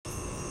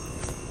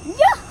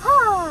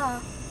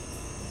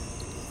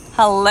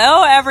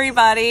Hello,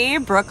 everybody.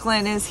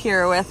 Brooklyn is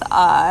here with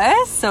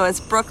us. So it's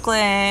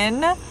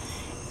Brooklyn,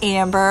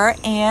 Amber,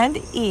 and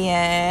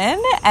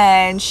Ian.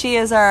 And she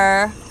is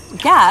our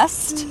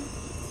guest,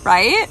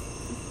 right?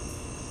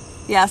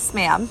 Yes,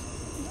 ma'am.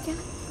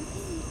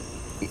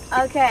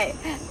 Okay.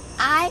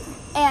 I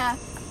am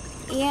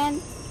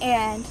Ian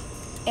and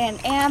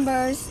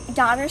Amber's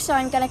daughter, so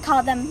I'm going to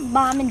call them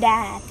Mom and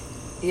Dad.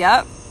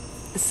 Yep.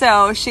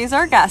 So she's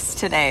our guest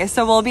today.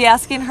 So we'll be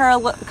asking her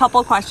a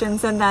couple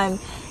questions, and then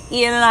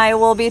Ian and I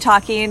will be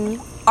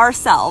talking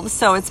ourselves.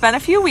 So it's been a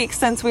few weeks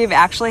since we've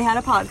actually had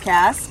a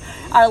podcast.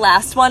 Our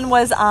last one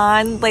was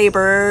on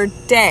Labor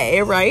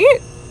Day, right?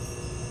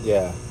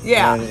 Yeah.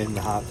 Yeah. And in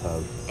the hot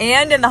tub.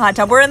 And in the hot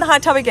tub. We're in the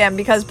hot tub again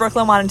because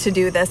Brooklyn wanted to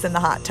do this in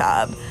the hot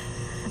tub.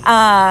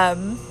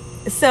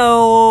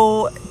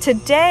 So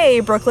today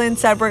Brooklyn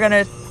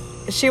said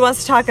she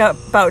wants to talk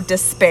about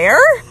despair.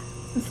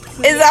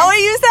 Is that what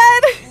you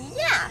said?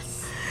 Yes.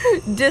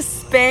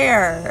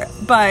 Despair.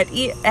 But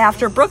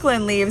after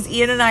Brooklyn leaves,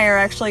 Ian and I are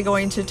actually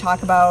going to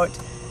talk about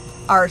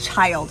our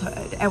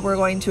childhood, and we're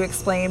going to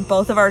explain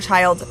both of our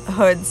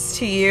childhoods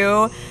to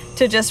you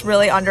to just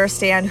really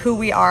understand who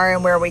we are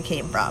and where we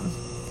came from.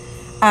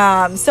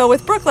 So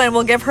with Brooklyn,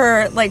 we'll give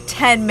her like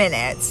 10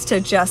 minutes to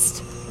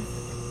just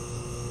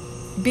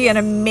be an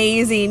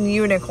amazing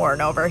unicorn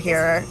over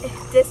here.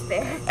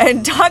 Despair.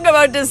 And talk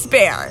about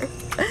despair.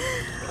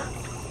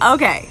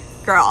 Okay,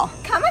 girl.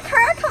 Come occur,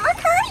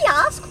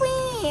 yes,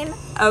 queen.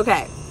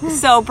 Okay,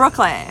 so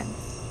Brooklyn,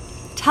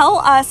 tell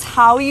us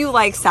how you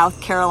like South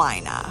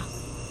Carolina.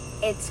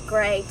 It's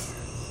great.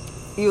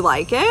 You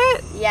like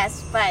it?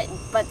 Yes, but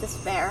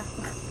despair.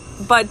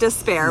 But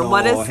despair. No,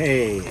 what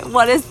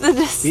is the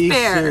despair? Be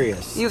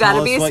serious. You got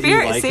to be what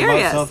serious. you like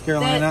about South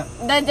Carolina.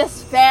 The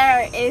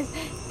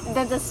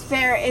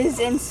despair is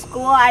in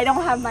school. I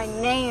don't have my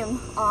name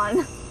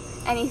on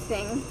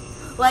anything.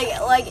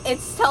 Like it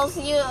tells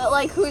you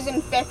like who's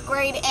in 5th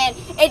grade, and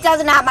it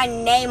doesn't have my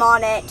name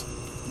on it.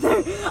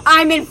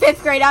 I'm in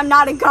 5th grade. I'm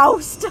not a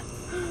ghost.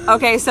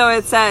 Okay, so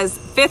it says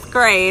 5th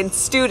grade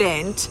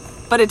student,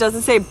 but it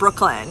doesn't say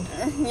Brooklyn.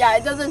 Yeah,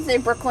 it doesn't say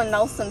Brooklyn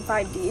Nelson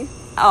 5D.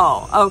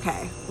 Oh,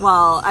 okay.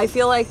 Well, I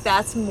feel like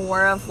that's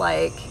more of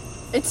like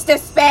It's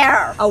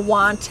despair. a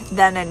want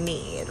than a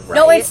need, right?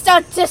 No, it's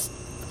not just.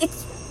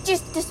 It's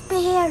just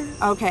despair.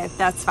 Okay,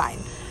 that's fine.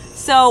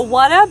 So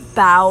what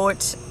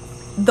about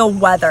the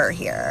weather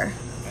here?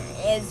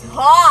 It's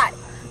hot.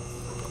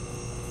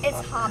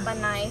 It's hot but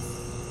nice.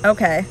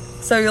 Okay,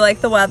 so you like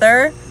the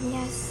weather?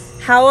 Yes.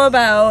 How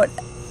about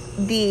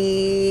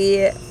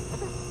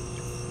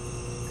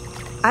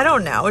I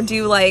don't know, do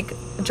you like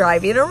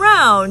driving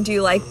around? Do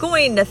you like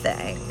going to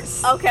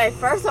things? Okay,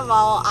 first of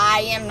all,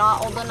 I am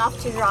not old enough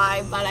to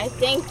drive, but I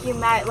think you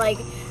might like,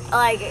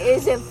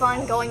 is it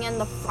fun going in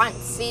the front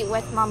seat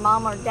with my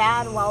mom or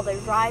dad while they're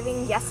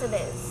driving? Yes, it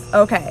is.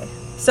 Okay,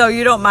 so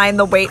you don't mind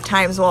the wait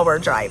times while we're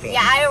driving?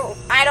 Yeah,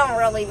 I don't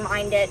really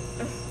mind it.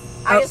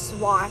 I just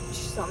watch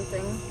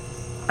something.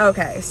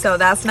 Okay, so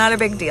that's not a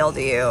big deal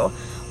to you.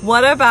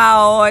 What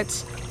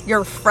about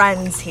your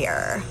friends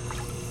here?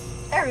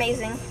 They're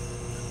amazing.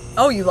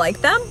 Oh, you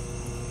like them?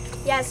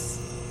 Yes.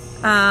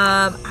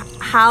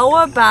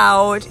 How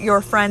about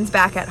your friends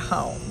back at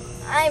home?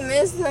 I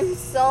miss them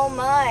so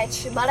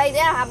much, but I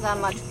didn't have that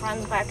much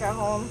friends back at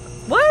home.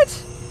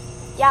 What?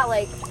 Yeah,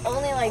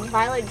 only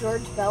Violet,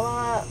 George,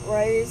 Bella,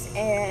 Rose,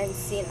 and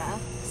Cena.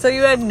 So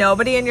you had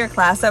nobody in your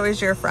class that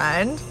was your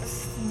friend?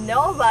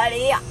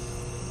 Nobody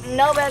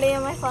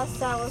in my class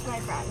that was my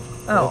friend.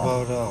 Oh.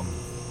 What about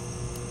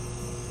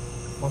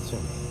what's her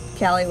name?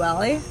 Callie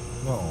Welly?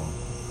 No.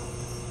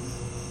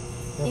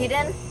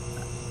 Eden?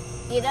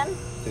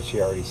 Did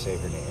she already say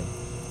her name?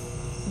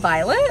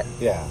 Violet?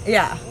 Yeah.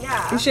 Yeah.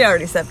 Yeah. She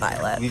already said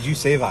Violet. Did you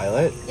say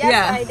Violet? Yes,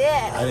 Yeah. I did.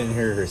 I didn't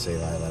hear her say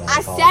Violet.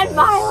 I said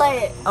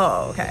Violet.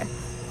 Oh, okay.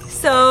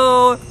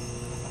 So,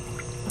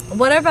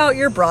 what about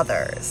your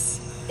brothers?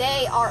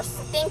 They are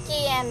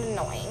stinky and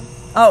annoying.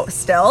 Oh,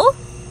 still?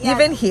 Yeah.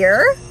 Even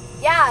here?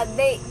 Yeah,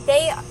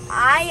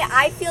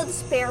 I feel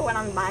despair when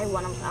I'm by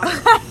one of them.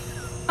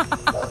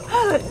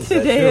 Is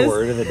that your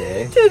word of the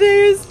day?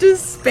 Today is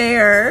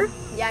despair.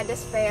 Yeah,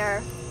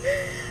 despair.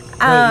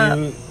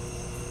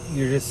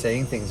 You're just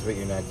saying things, but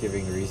you're not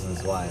giving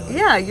reasons why.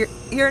 Yeah,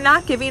 you're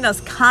not giving us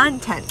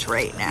content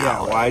right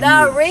now. Yeah, why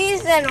do The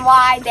reason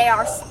why they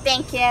are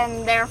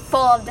stinking, they're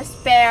full of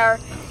despair,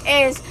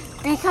 is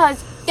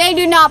because they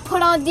do not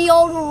put on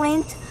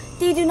deodorant,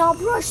 they do not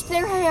brush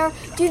their hair,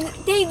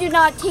 they do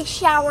not take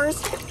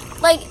showers,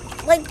 like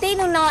they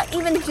do not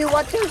even do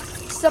what they're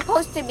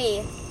supposed to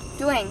be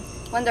doing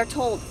when they're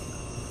told.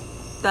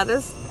 That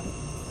is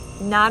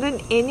not an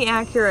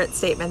inaccurate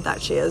statement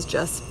that she has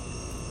just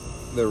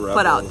the rebels,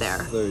 put out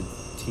there. The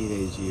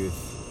teenage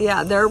youth.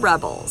 Yeah, they're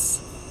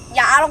rebels.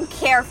 Yeah, I don't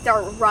care if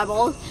they're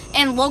rebels,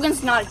 and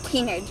Logan's not a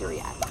teenager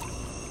yet.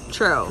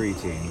 True.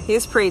 Preteen.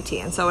 He's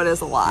preteen, so it is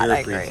a lot. You're I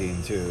agree.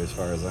 preteen too, as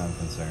far as I'm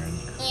concerned.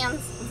 And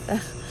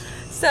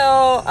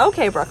So,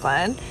 okay,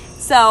 Brooklyn.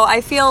 So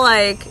I feel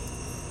like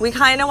we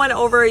kind of went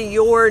over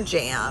your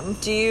jam.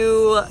 Do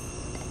you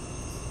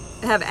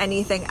have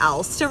anything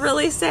else to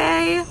really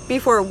say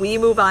before we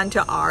move on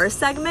to our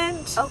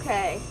segment.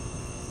 Okay.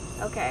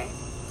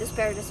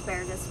 Despair,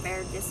 despair,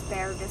 despair,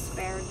 despair,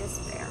 despair,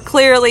 despair.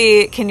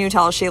 Clearly, can you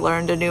tell she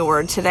learned a new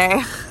word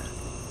today?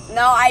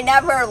 No, I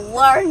never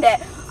learned it.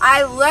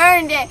 I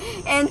learned it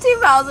in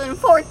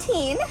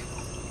 2014.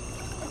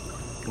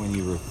 When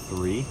you were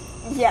 3?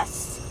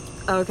 Yes.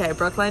 Okay,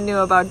 Brooklyn knew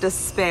about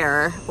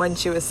despair when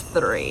she was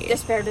 3.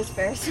 Despair,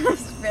 despair,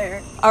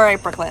 despair, All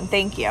right, Brooklyn,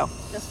 thank you.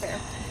 despair.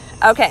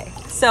 Okay,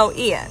 so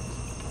Ian.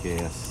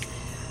 Yes.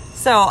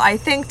 So I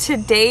think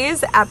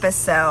today's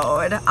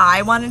episode,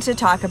 I wanted to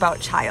talk about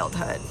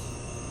childhood.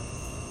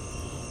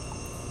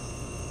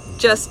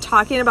 Just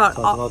talking about...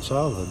 Talk about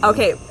childhood. man.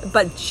 Okay,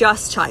 but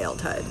just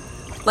childhood.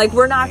 Like,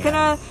 we're not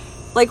man.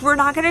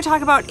 gonna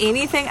talk about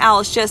anything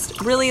else.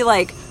 Just really,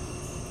 like,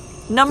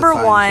 number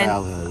Define one,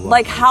 childhood. What,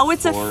 like how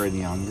it's 4 and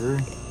younger?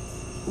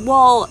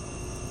 well,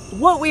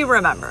 what we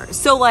remember.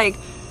 So, like,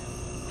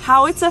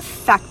 how it's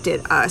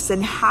affected us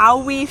and how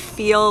we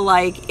feel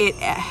like it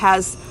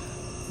has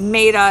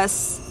made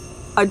us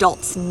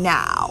adults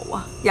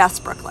now. Yes,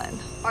 Brooklyn.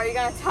 Are you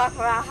going to talk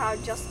about how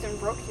Justin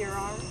broke your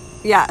arm?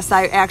 Yes,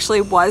 I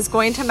actually was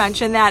going to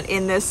mention that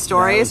in this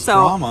story. That was So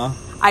trauma.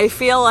 I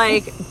feel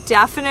like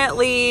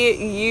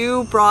definitely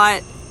you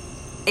brought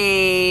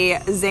a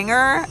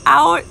zinger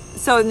out.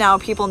 So now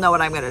people know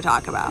what I'm going to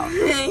talk about.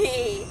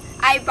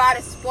 I bought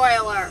a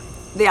spoiler.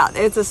 Yeah,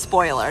 it's a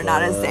spoiler,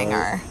 not a Spoiler.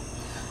 zinger.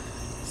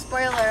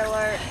 Spoiler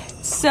alert.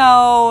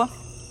 So,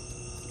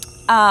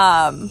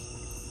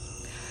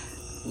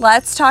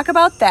 let's talk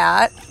about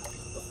that.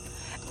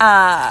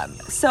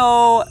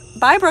 So,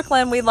 bye,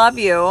 Brooklyn. We love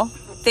you.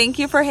 Thank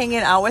you for hanging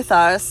out with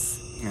us.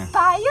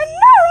 Sayonara.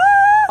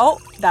 Oh,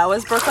 that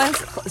was Brooklyn's.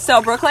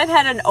 So, Brooklyn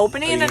had an Are you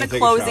opening and gonna a take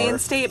closing shower? Take a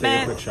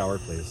statement. quick shower,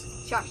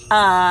 please. Shush.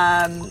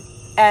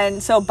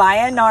 And so,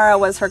 Bayanara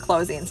was her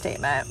closing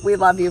statement. We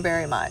love you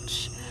very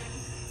much.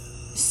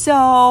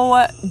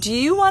 So, do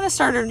you want to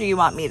start or do you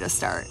want me to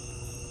start?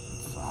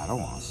 I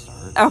don't want to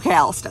start. Okay,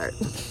 I'll start.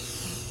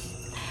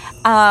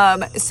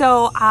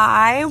 So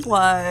I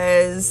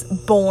was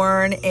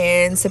born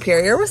in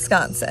Superior,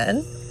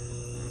 Wisconsin,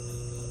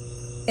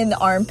 in the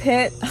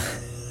armpit.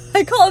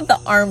 I call it the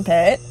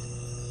armpit,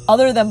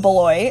 other than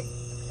Beloit.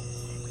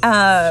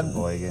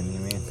 Sheboygan, you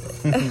mean?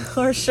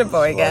 Or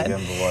Sheboygan.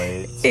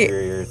 Beloit,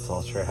 Superior, it's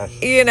all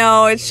trash. You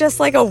know, it's just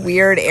like a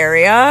weird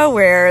area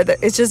where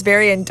it's just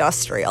very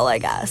industrial, I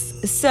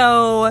guess.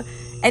 So,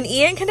 and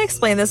Ian can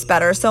explain this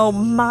better. So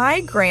my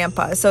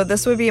grandpa, so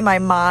this would be my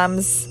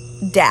mom's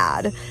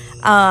dad.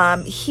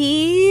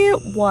 He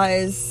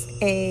was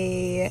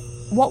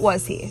what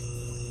was he?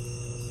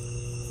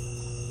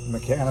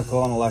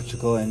 Mechanical and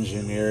electrical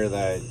engineer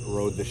that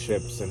rode the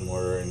ships and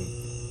were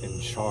in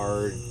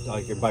charge.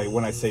 Like,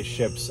 when I say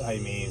ships, I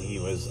mean he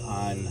was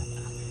on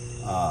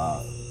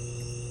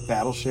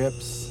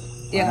battleships.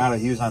 Yeah.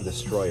 He was on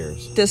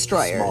destroyers.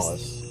 Destroyers.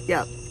 Smallest.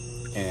 Yep.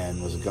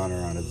 And was a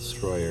gunner on a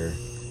destroyer.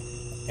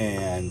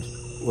 And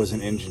was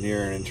an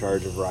engineer and in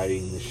charge of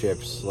riding the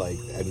ships like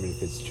Edmund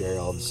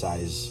Fitzgerald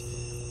size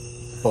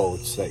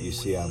boats that you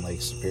see on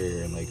Lake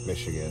Superior and Lake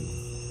Michigan.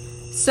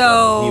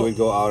 So He would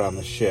go out on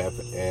the ship,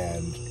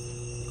 and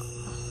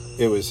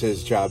it was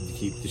his job to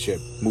keep the ship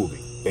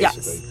moving,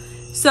 basically. Yes.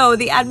 So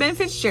the Edmund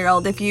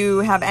Fitzgerald, if you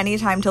have any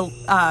time to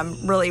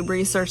really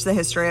research the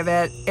history of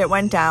it, it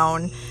went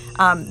down.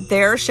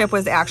 Their ship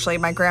was actually,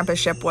 my grandpa's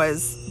ship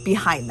was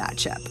behind that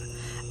ship.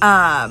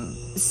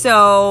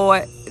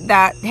 So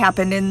that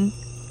happened in,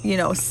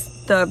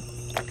 the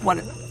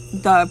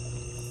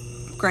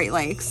Great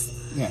Lakes.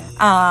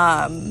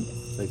 Yeah.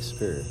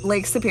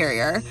 Lake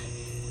Superior.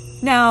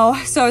 Now,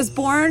 so I was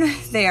born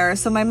there.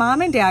 So my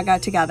mom and dad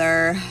got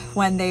together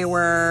when they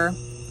were,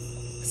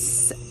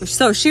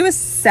 so she was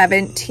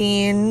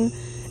 17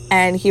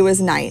 and he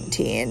was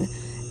 19.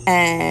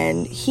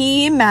 And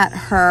he met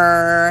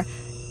her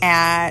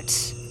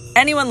at,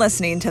 anyone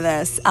listening to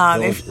this,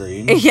 Village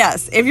Green?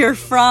 Yes, if you're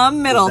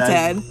from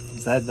Middleton,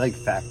 Is that like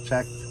fact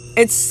checked?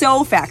 it's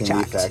so fact Can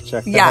we checked. fact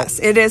check that? Yes,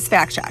 it is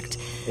fact checked.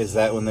 Is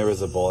that when there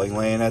was a bowling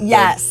lane at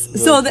Yes. the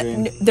So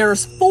Village Green?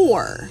 there's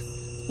 4.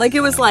 Like,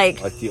 it was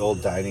like the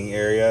old dining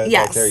area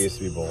Yes. out there used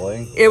to be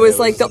bowling? It was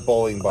like a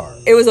bowling bar.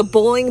 it was a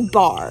bowling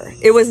bar.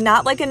 It was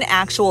not like an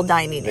actual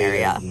dining They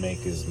area. didn't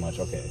make as much.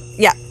 Okay.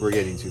 Yeah. We're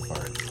getting too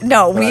far.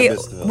 No, But I we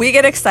missed the Village we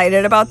get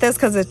excited about this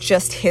because it's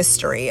just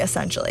history,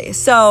 essentially.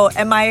 So,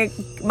 and my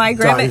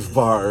grandma. Dive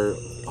bar,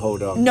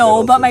 hold up.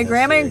 No, but my Middleton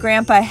grandma and history.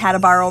 grandpa had a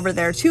bar over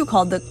there too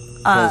called the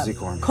Cozy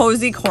Corners.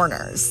 Cozy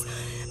Corners.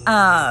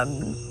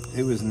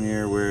 It was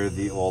near where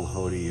the old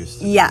Hody used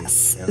to be.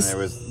 Yes. And there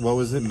was, what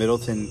was it,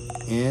 Middleton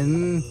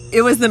Inn?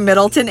 It was the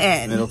Middleton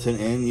Inn. Middleton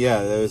Inn,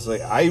 yeah. That was like,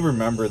 I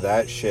remember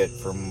that shit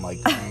from like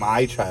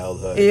my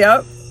childhood.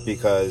 Yep.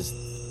 Because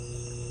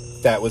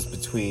that was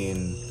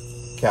between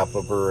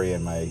Capitol Brewery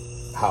and my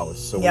house.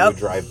 So we Yep. would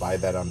drive by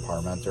that on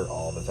Parmenter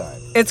all the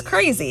time. It's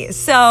crazy.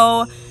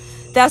 So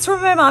that's where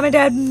my mom and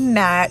dad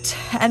met.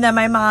 And then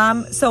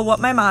so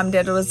what my mom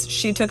did was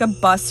she took a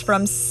bus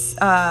from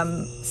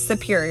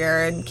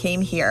Superior and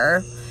came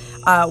here.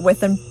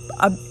 with a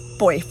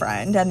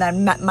boyfriend, and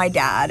then met my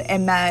dad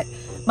and met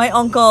my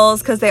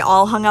uncles because they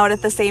all hung out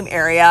at the same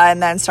area,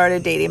 and then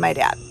started dating my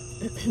dad.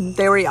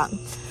 They were young.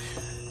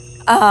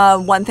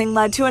 One thing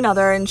led to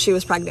another, and she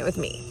was pregnant with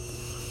me.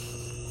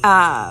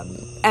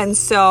 And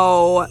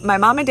so my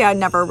mom and dad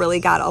never really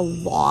got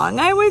along,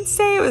 I would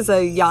say. It was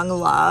a young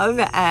love.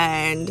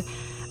 And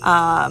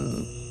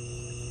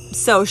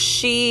so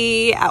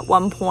she, at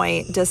one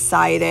point,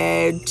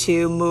 decided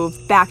to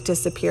move back to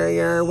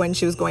Superior when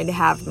she was going to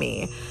have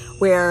me,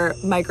 where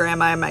my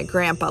grandma and my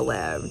grandpa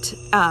lived.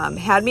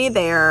 Had me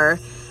there.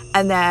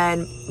 And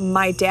then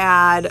my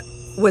dad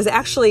was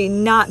actually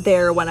not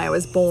there when I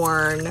was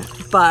born,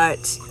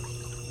 but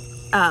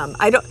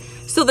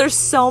so there's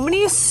so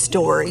many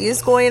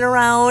stories going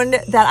around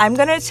that I'm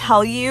going to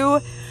tell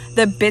you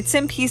the bits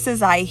and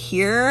pieces I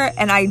hear,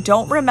 and I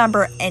don't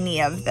remember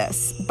any of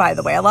this, by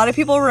the way. A lot of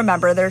people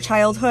remember their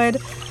childhood.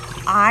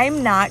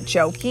 I'm not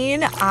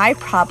joking. I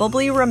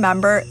probably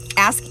remember,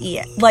 ask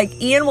Ian.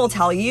 Like, Ian will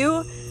tell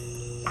you,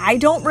 I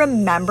don't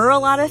remember a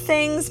lot of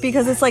things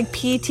because it's like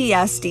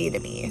PTSD to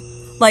me.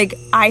 Like,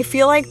 I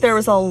feel like there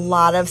was a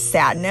lot of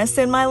sadness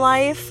in my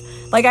life.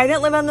 Like, I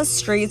didn't live on the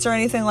streets or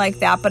anything like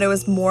that, but it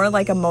was more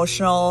like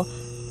emotional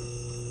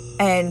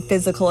and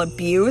physical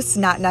abuse,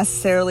 not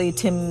necessarily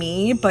to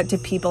me, but to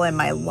people in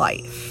my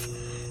life.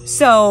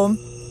 So,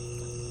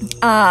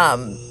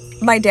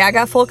 my dad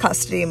got full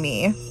custody of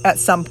me at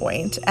some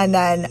point, and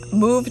then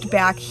moved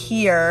back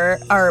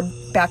here, or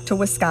back to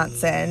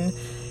Wisconsin,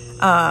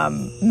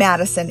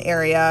 Madison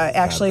area,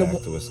 actually. Not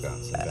back to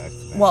Wisconsin, back to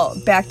Madison.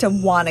 Well, back to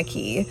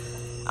Waunakee,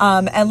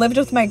 and lived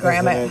with my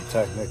grandma. Isn't it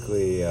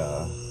technically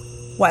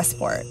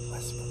Westport.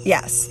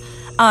 Yes.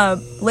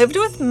 Lived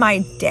with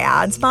my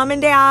dad's mom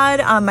and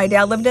dad. My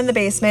dad lived in the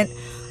basement,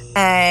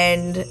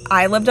 and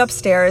I lived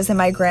upstairs, and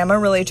my grandma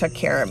really took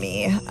care of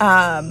me.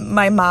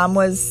 My mom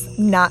was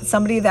not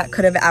somebody that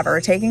could have ever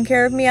taken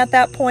care of me at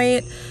that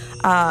point.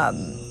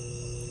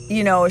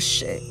 You know,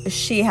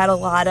 she had a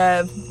lot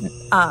of,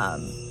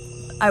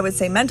 I would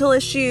say, mental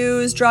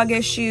issues, drug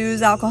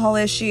issues, alcohol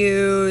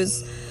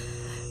issues,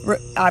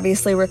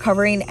 obviously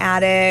recovering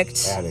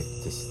addict.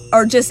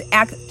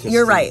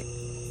 You're right.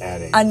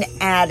 Addict. An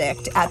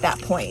addict at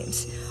that point.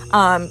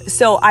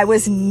 So I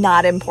was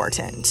not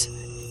important.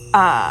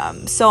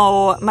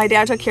 So my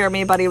dad took care of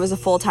me, but he was a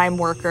full-time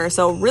worker.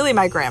 So really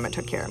my grandma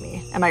took care of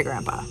me and my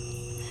grandpa.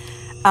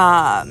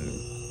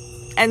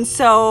 And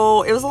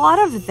so it was a lot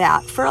of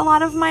that for a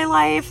lot of my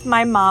life.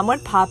 My mom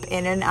would pop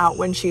in and out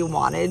when she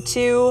wanted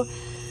to.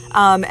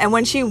 And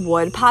when she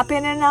would pop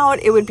in and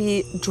out, it would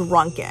be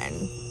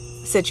drunken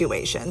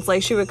situations.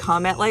 Like, she would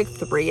come at like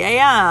 3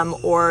 a.m.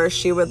 or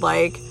she would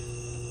like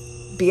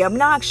be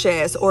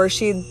obnoxious, or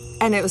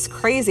and it was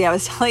crazy. I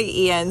was telling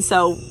Ian,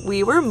 so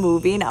we were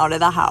moving out of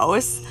the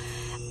house,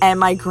 and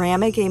my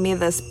grandma gave me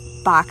this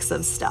box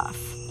of stuff,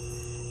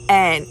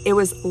 and it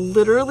was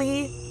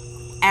literally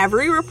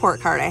every report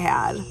card I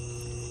had.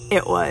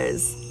 It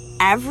was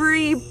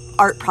every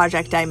art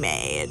project I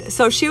made.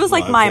 So she was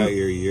like I've got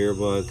your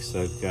yearbooks,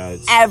 I've got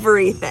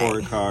everything,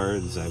 report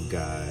cards, I've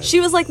got. She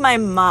was like my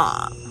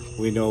mom.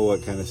 We know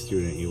what kind of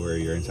student you were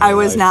your entire life. I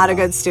was not a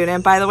good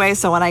student, by the way,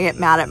 so when I get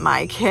mad at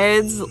my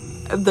kids,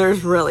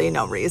 there's really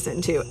no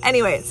reason to.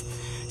 Anyways,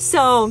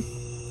 so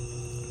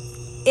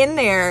in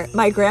there,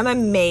 my grandma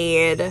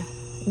made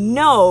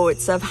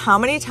notes of how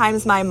many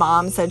times my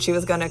mom said she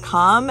was going to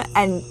come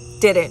and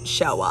didn't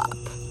show up.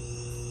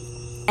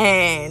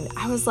 And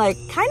I was like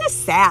kind of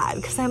sad,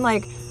 because I'm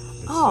like,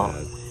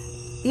 sad.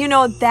 You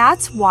know,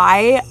 that's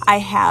why I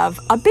have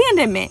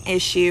abandonment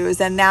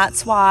issues, and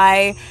that's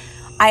why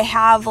I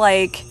have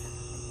like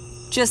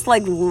just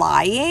like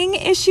lying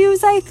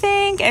issues, I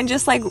think, and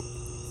just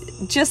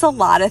a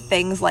lot of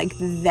things like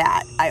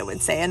that, I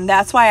would say. And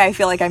that's why I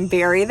feel like I'm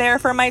very there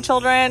for my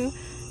children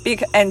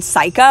and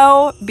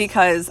psycho,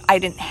 because I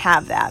didn't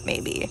have that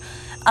maybe.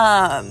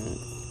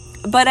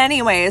 But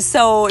anyways,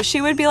 so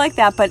she would be like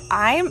that. But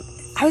I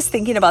was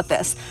thinking about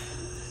this.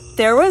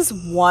 There was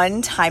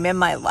one time in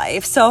my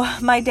life. So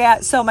my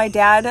dad,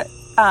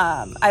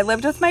 I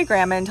lived with my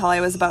grandma until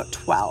I was about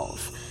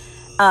 12.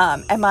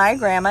 And my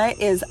grandma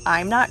is,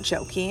 I'm not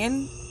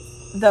joking,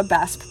 the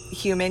best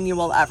human you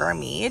will ever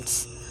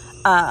meet.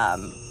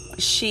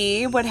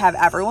 She would have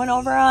everyone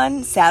over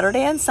on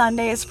Saturday and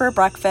Sundays for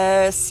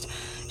breakfast.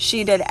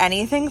 She did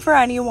anything for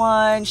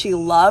anyone. She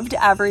loved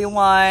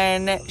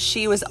everyone.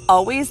 She was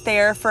always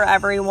there for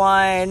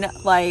everyone.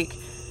 Like,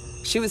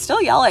 she would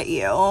still yell at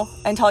you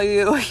and tell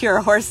you you're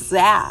a horse's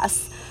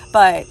ass.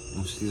 But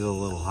she's a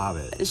little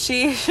hobbit.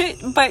 She's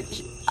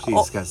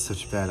got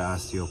such bad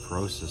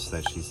osteoporosis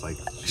that she's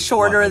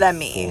shorter than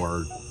me.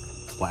 4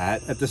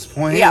 flat at this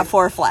point. Yeah,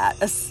 4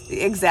 flat.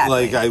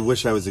 Exactly. Like, I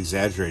wish I was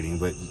exaggerating,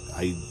 but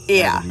I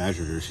haven't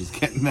measured her. She's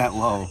getting that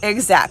low.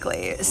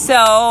 Exactly.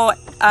 So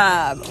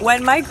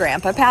when my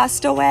grandpa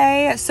passed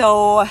away,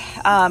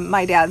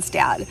 my dad's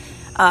dad,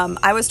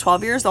 I was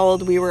 12 years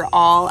old. We were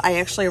all, I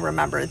actually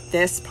remember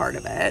this part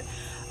of it.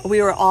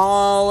 We were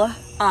all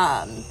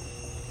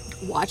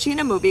watching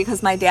a movie,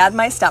 because my dad,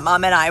 my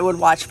stepmom, and I would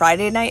watch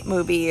Friday night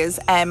movies,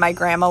 and my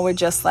grandma would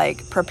just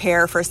like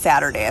prepare for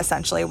Saturday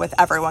essentially with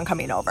everyone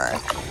coming over.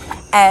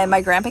 And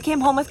my grandpa came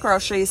home with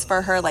groceries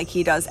for her like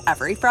he does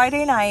every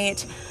Friday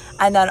night,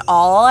 and then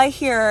all I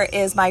hear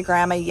is my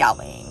grandma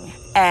yelling,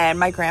 and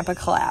my grandpa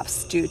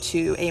collapsed due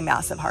to a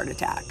massive heart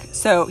attack.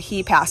 So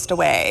he passed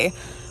away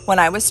when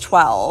I was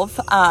 12.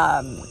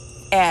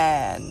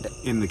 And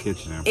in the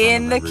kitchen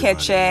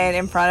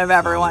in front of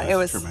everyone. It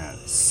was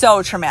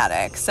so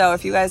traumatic. So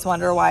if you guys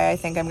wonder why I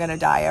think I'm gonna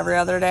die every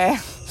other day,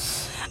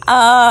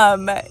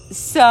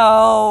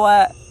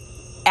 so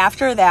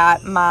after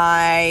that,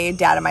 my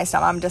dad and my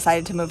stepmom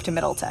decided to move to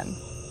Middleton.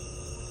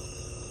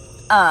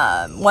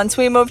 Once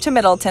we moved to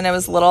Middleton, it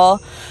was a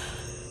little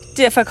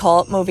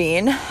difficult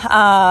moving,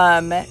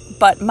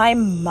 but my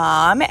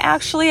mom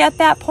actually at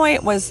that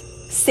point was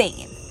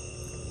sane,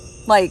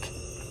 like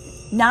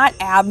not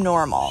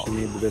abnormal. She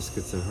made the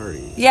biscuits at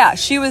Hardee's. Yeah,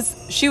 she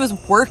was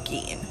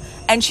working,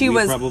 and we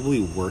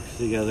probably worked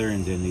together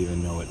and didn't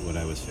even know it when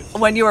I was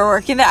 15. When you were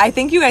working there, I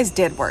think you guys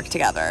did work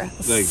together.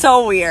 Like,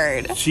 so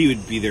weird. She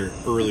would be there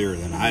earlier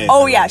than I.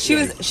 Oh yeah,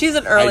 she's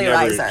an early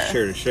riser. I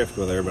shared a shift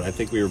with her, but I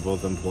think we were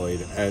both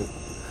employed at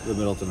the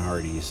Middleton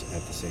Hardee's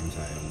at the same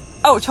time.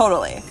 Oh,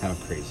 totally. Kind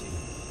of crazy.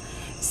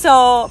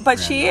 So, but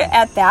she,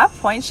 at that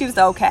point, she was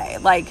okay.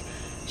 Like,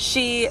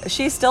 she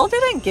still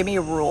didn't give me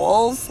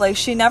rules. Like,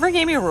 she never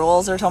gave me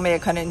rules or told me I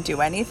couldn't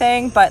do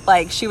anything, but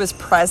like, she was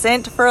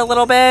present for a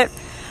little bit.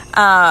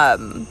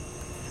 But,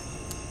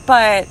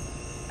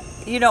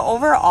 you know,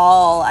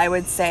 overall, I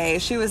would say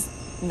she was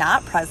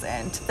not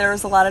present. There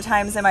was a lot of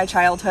times in my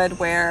childhood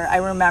where I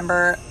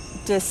remember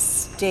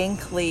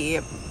distinctly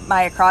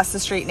my across the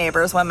street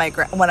neighbors when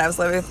I was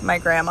living with my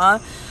grandma,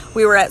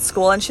 we were at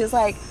school and she's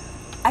like,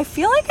 I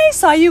feel like I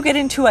saw you get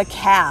into a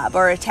cab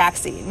or a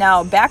taxi.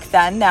 Now, back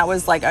then, that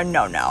was like a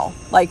no-no.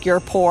 Like, you're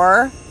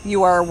poor,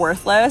 you are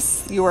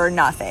worthless, you are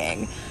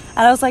nothing.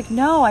 And I was like,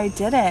 no, I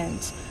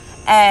didn't.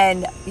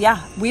 And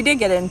yeah, we did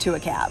get into a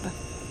cab.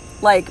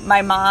 Like,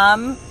 my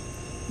mom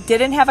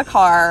didn't have a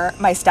car.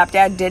 My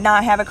stepdad did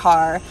not have a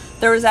car.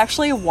 There was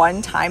actually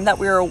one time that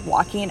we were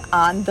walking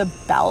on the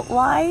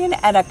Beltline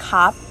and a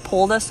cop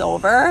pulled us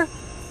over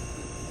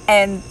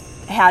and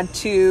had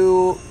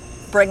to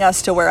bring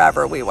us to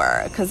wherever we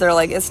were, because they're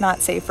like, it's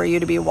not safe for you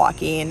to be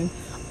walking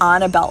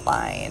on a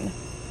Beltline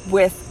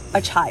with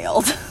a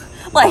child.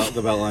 Like,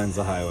 the Beltline's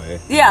a highway.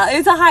 Yeah,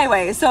 it's a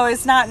highway, so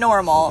it's not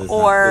normal.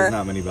 There's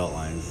not many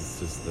Beltlines. It's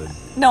just the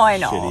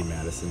shitty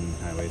Madison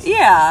highway.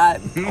 Yeah,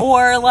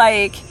 or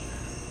like,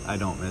 I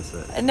don't miss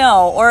it.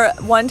 No, or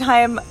one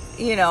time,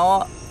 you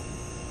know,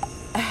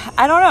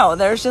 I don't know.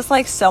 There's just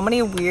like so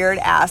many weird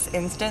ass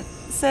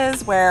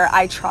instances where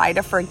I try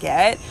to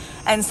forget,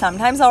 and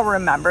sometimes I'll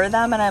remember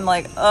them and I'm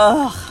like,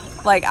 ugh,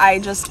 like I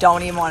just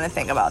don't even want to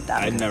think about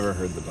them. I'd never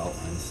heard the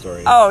Beltline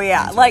story. Oh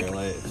yeah, like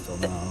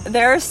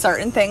there are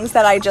certain things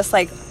that I just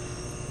like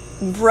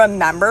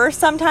remember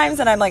sometimes,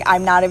 and I'm like,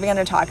 I'm not even going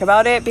to talk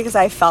about it because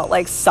I felt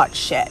like such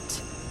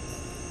shit.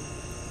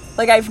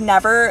 Like, I've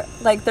never,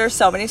 like, there's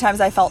so many times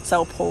I felt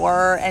so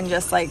poor and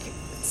just like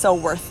so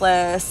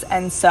worthless,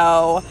 and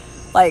so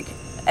like,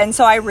 and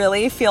so I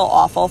really feel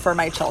awful for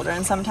my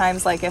children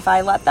sometimes, like if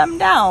I let them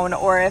down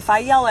or if I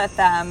yell at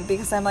them,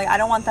 because I'm like, I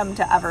don't want them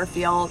to ever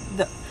feel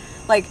the,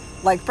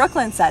 like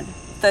Brooklyn said,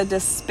 the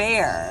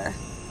despair,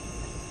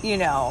 you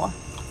know,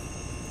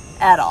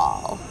 at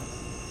all.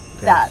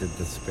 Back to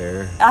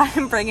despair.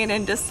 I'm bringing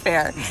in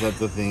despair. Is that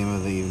the theme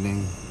of the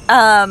evening?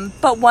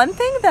 But one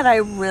thing that I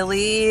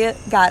really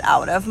got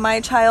out of my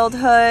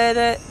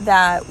childhood,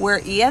 that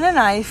where Ian and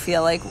I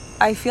feel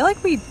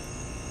like we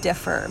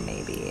differ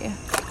maybe,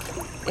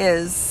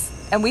 is,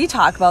 and we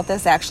talk about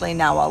this actually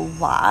now a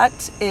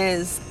lot,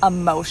 is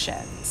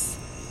emotions.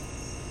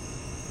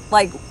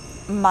 Like,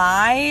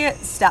 my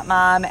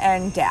stepmom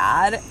and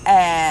dad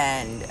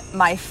and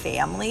my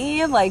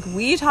family, like,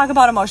 we talk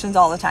about emotions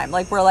all the time.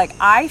 Like, we're like,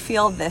 I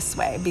feel this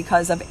way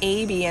because of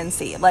A, B, and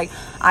C. Like,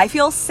 I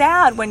feel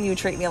sad when you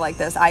treat me like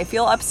this. I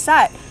feel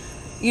upset.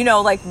 You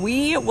know, like,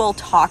 we will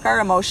talk our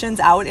emotions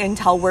out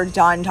until we're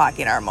done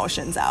talking our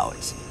emotions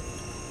out.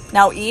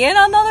 Now, Ian,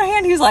 on the other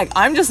hand, he's like,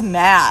 I'm just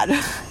mad.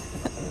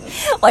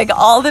 Like,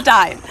 all the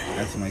time.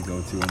 That's my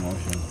go-to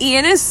emotion.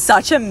 Ian is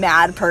such a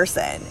mad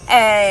person.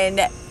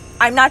 And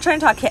I'm not trying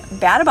to talk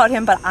bad about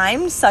him, but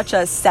I'm such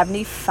a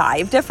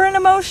 75 different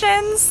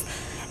emotions.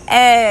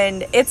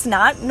 And it's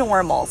not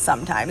normal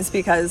sometimes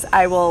because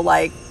I will,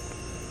 like,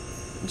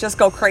 just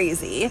go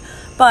crazy.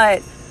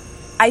 But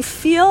I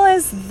feel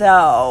as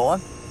though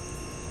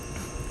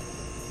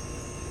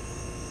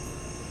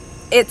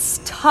it's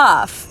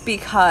tough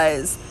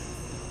because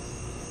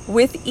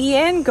with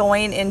Ian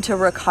going into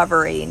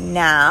recovery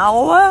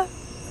now,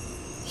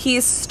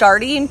 he's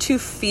starting to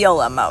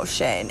feel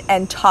emotion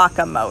and talk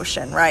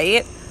emotion,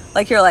 right?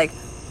 Like, you're like,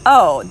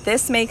 oh,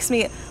 this makes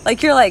me,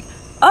 like, you're like,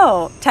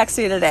 oh, text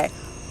me today.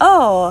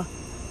 Oh,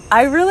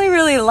 I really,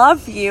 really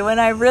love you and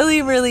I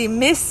really, really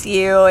miss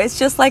you. It's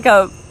just like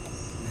a...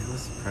 It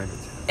was private.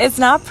 It's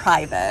not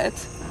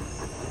private.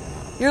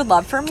 Your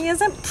love for me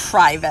isn't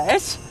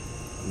private.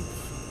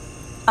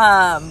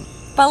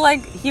 But,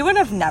 like, he would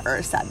have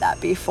never said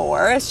that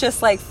before. It's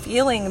just, like,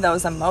 feeling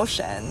those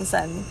emotions.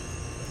 And,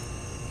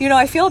 you know,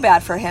 I feel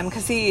bad for him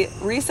because he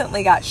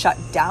recently got shut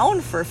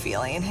down for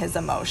feeling his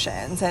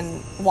emotions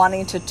and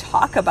wanting to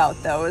talk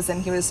about those.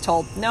 And he was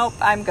told, nope,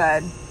 I'm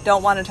good.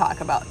 Don't want to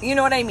talk about, you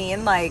know what I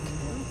mean? Like,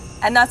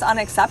 and that's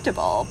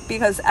unacceptable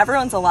because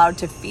everyone's allowed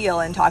to feel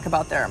and talk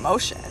about their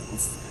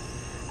emotions.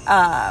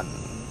 Yeah,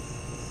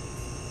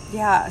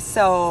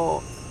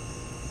 so,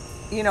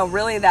 you know,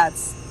 really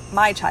that's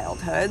my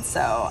childhood.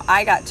 So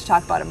I got to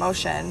talk about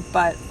emotion,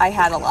 but I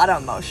had a lot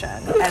of emotion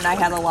and I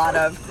had a lot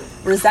of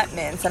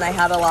resentments and I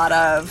had a lot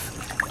of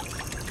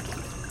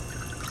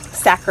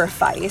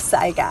sacrifice,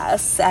 I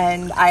guess.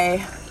 And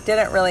I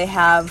didn't really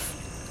have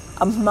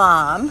a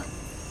mom.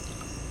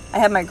 I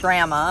had my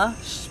grandma,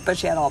 but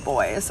she had all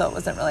boys, so it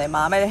wasn't really a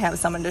mom. I didn't have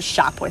someone to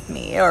shop with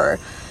me or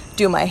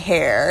do my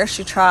hair.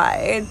 She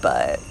tried,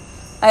 but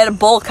I had a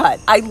bowl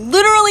cut. I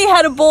literally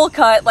had a bowl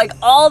cut like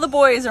all the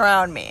boys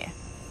around me.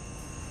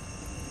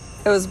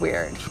 It was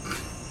weird.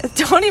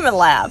 Don't even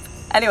laugh.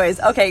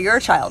 Anyways, okay, your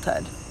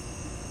childhood.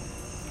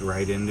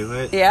 Right into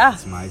it? Yeah.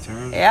 It's my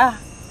turn? Yeah.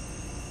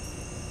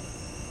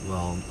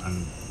 Well,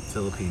 I'm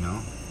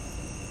Filipino.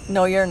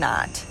 No, you're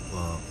not.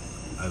 Well,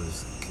 I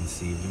was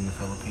conceived in the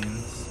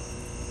Philippines.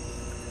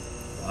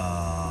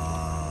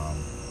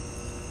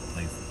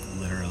 Like,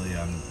 literally,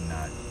 I'm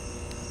not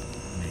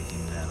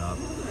making that up.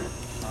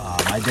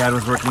 My dad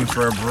was working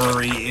for a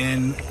brewery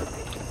in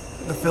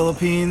the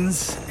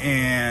Philippines,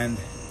 and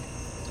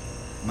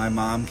my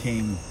mom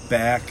came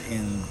back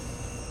and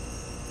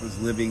was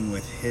living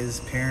with his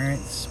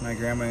parents, my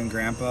grandma and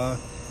grandpa,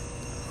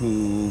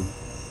 who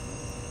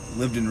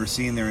lived in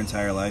Racine their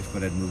entire life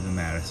but had moved to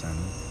Madison.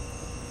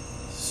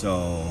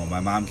 So my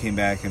mom came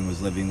back and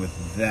was living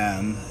with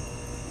them,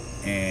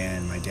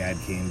 and my dad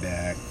came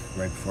back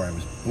right before I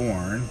was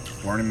born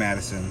in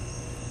Madison.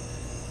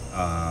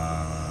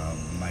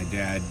 My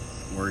dad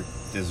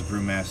worked as a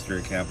brewmaster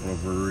at Capital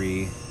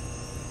Brewery.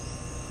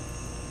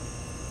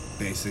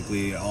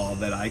 Basically all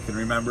that I can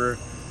remember.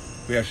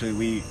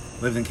 We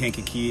lived in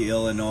Kankakee,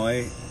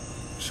 Illinois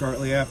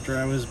shortly after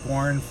I was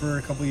born for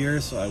a couple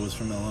years, so I was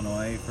from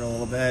Illinois for a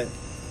little bit.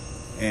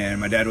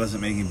 And my dad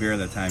wasn't making beer at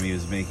that time, he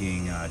was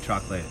making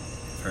chocolate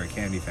for a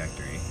candy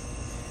factory.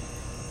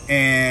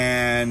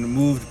 And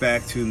moved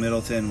back to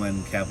Middleton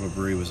when Capital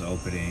Brewery was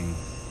opening.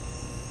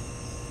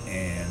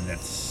 And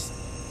that's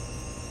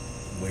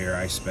where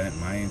I spent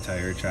my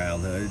entire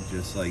childhood,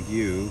 just like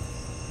you.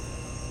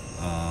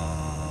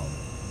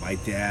 My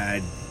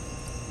dad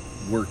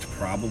worked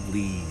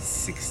probably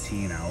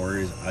 16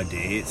 hours a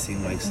day, it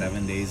seemed like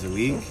 7 days a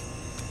week,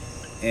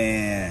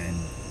 and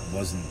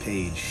wasn't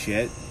paid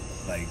shit.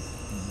 Like,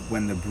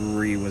 when the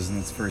brewery was in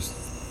its first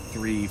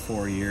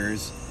 3-4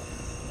 years,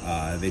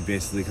 they'd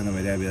basically come to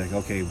my dad and be like,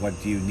 okay, what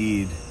do you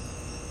need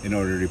in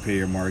order to pay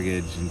your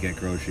mortgage and get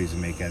groceries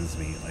and make ends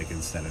meet, like,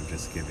 instead of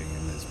just giving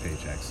him his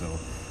paycheck. So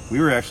we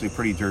were actually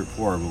pretty dirt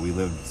poor, but we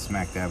lived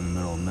smack dab in the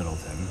middle of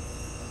Middleton.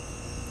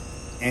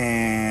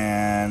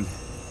 And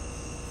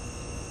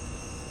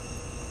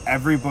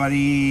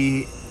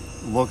everybody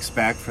looks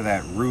back for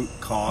that root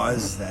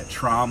cause, that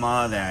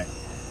trauma, that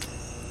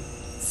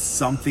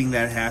something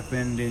that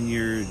happened in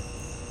your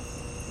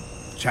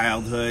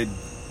childhood,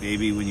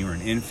 maybe when you were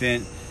an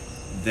infant,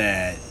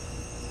 that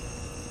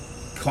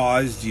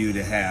caused you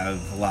to have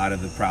a lot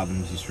of the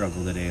problems you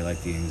struggle today, like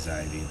the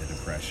anxiety, the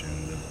depression,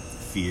 the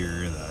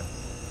fear,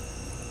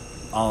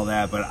 all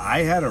that. But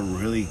I had a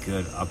really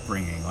good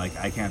upbringing. Like,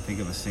 I can't think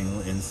of a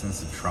single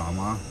instance of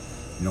trauma.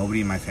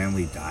 Nobody in my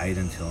family died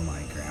until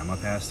my grandma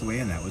passed away,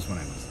 and that was when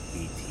I was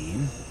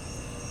 18.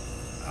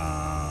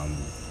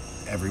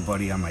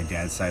 Everybody on my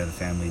dad's side of the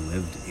family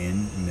lived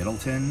in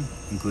Middleton,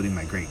 including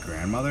my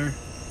great-grandmother.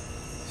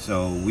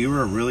 So we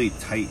were a really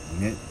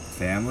tight-knit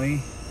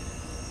family,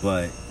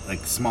 but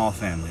like small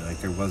family. Like,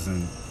 there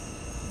wasn't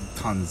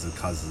tons of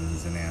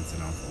cousins and aunts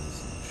and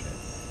uncles and shit.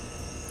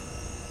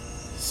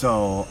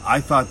 So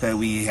I thought that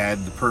we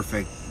had the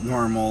perfect,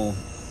 normal,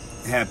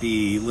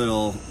 happy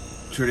little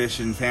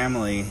tradition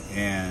family,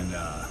 and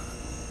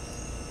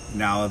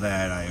now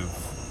that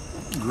I've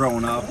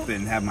grown up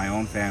and have my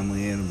own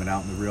family and been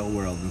out in the real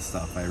world and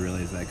stuff, I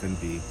realized I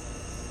couldn't be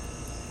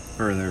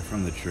further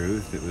from the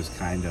truth. It was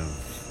kind of,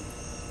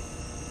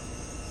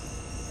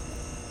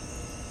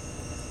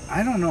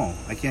 I don't know,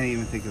 I can't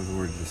even think of the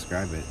word to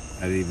describe it.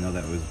 I didn't even know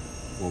that was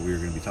what we were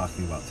going to be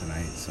talking about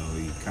tonight, so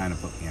you kind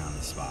of put me on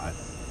the spot.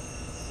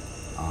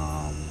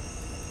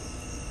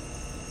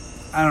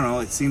 I don't know,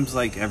 it seems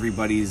like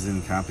everybody's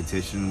in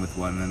competition with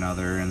one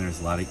another, and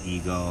there's a lot of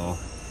ego,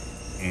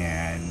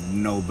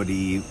 and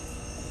nobody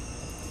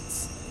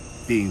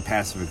being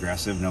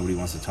passive-aggressive. Nobody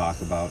wants to talk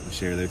about and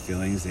share their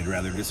feelings. They'd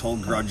rather just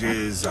hold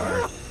grudges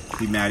or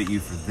be mad at you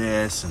for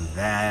this and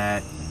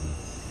that,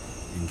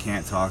 and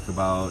can't talk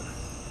about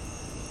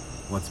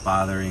what's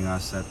bothering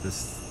us at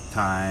this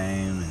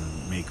time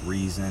and make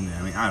reason.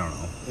 I mean, I don't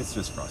know. It's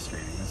just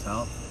frustrating as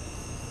hell.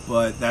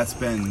 But that's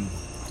been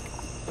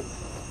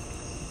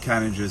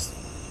kind of just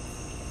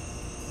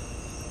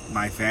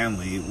my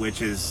family,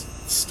 which is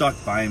stuck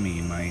by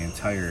me my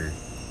entire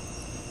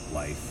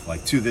life.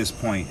 Like, to this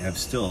point, have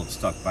still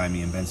stuck by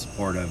me and been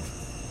supportive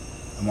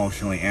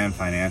emotionally and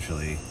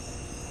financially.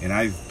 And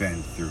I've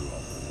been through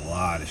a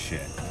lot of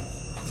shit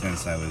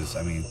since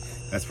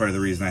that's part of the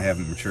reason I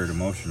haven't matured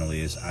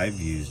emotionally, is I've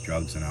used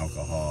drugs and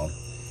alcohol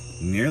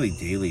nearly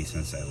daily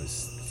since I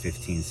was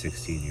 15,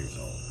 16 years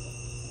old.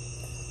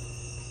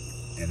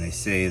 And they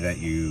say that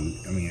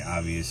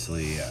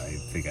obviously, I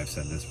think I've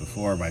said this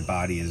before, my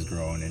body has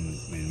grown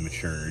and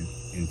matured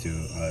into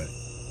a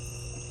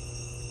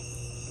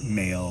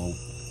male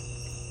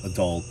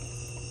adult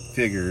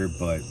figure,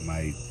 but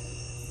my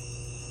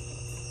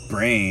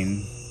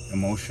brain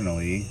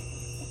emotionally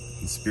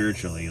and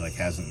spiritually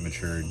hasn't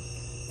matured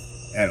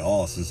at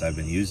all since I've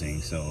been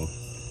using. So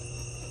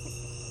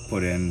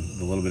put in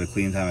the little bit of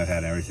clean time I've had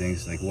and everything,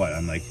 it's I'm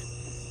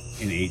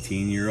an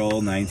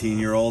 18-year-old,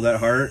 19-year-old at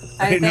heart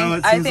right now,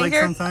 it seems like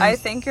sometimes. I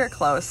think you're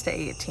close to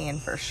 18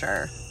 for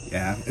sure.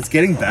 Yeah, it's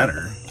getting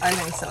better. I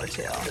think so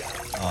too.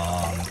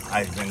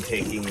 I've been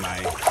taking my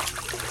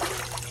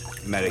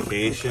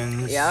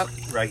medications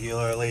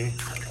regularly.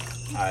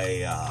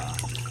 I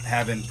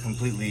haven't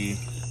completely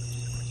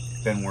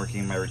been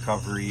working my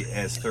recovery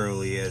as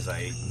thoroughly as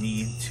I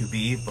need to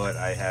be, but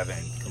I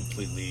haven't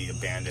completely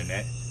abandoned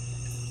it,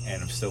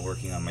 and I'm still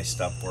working on my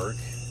step work.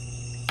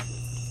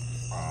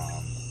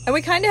 And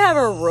we kind of have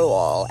a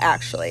rule,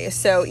 actually.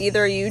 So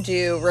either you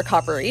do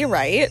recovery,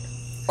 right?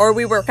 Or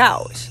we work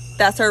out.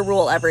 That's our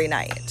rule every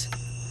night.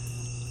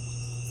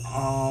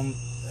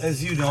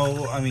 As you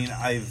know,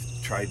 I've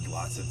tried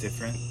lots of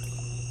different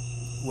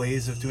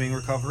ways of doing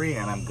recovery,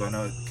 and I'm going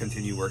to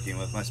continue working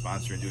with my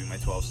sponsor and doing my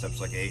 12 steps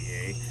like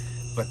AA,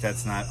 but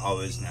that's not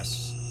always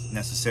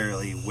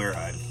necessarily where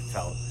I've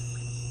felt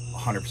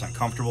 100%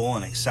 comfortable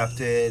and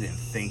accepted and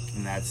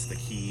thinking that's the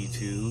key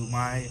to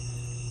my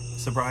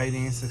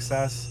sobriety and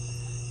success.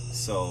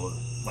 So,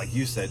 like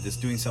you said,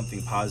 just doing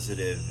something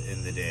positive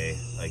in the day,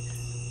 like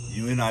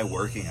you and I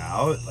working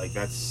out,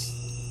 that's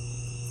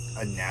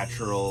a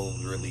natural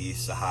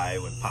release, a high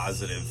with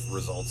positive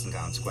results and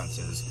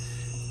consequences,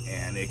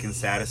 and it can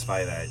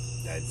satisfy that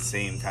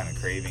same kind of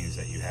cravings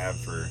that you have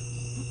for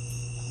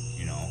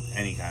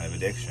any kind of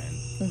addiction.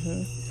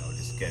 Mm-hmm.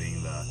 Just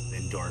getting the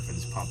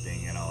endorphins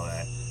pumping and all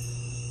that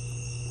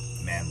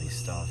manly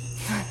stuff.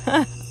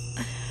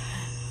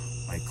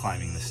 Like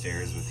climbing the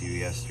stairs with you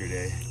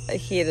yesterday.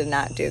 He did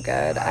not do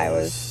good. I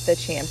was the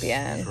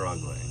champion.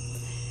 Struggling.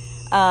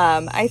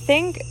 I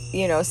think,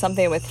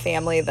 something with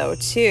family though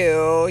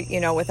too,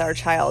 with our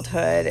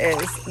childhood,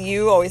 is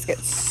you always get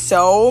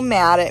so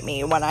mad at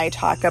me when I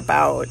talk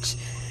about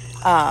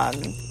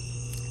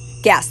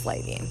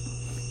gaslighting.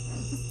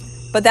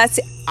 But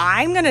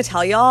I'm going to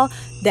tell y'all,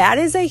 that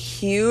is a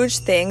huge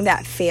thing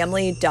that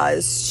family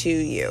does to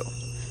you,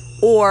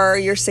 or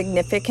your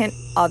significant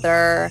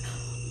other,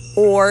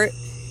 or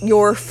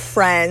your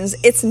friends.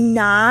 It's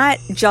not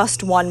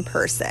just one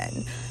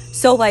person.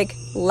 So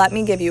let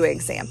me give you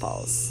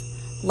examples.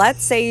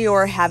 Let's say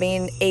you're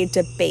having a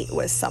debate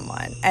with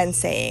someone and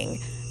saying,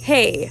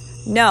 hey,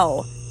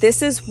 no,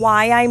 this is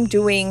why I'm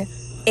doing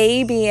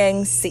A, B,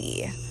 and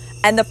C.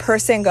 And the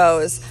person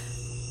goes,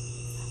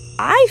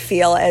 I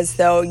feel as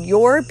though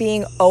you're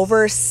being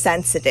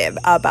oversensitive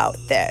about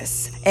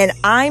this, and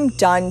I'm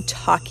done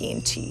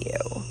talking to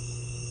you.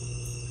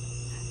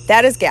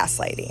 That is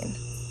gaslighting,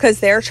 because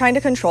they're trying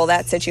to control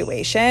that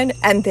situation,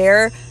 and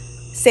they're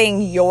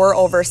saying you're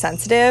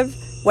oversensitive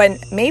when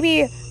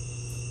maybe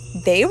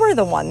they were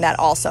the one that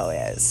also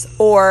is.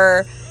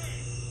 Or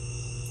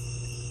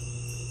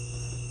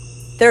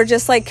they're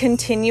just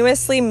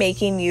continuously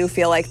making you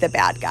feel like the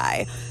bad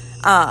guy.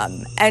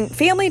 And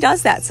family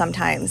does that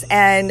sometimes,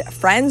 and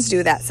friends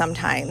do that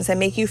sometimes, and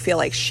make you feel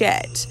like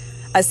shit,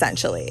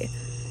 essentially.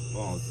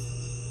 Well,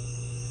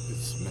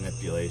 it's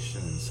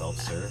manipulation and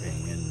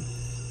self-serving, and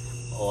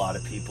a lot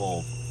of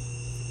people,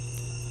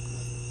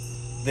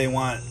 they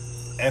want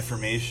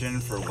affirmation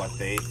for what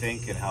they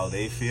think and how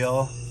they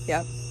feel.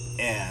 Yep.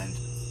 And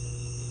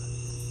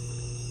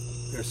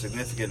their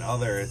significant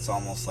other, it's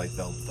almost like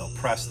they'll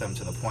press them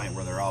to the point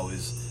where they're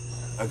always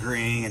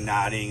agreeing and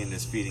nodding and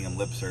just feeding them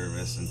lip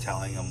service and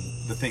telling them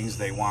the things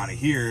they want to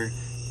hear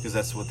because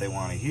that's what they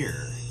want to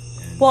hear.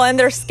 And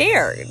they're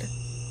scared.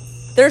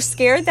 They're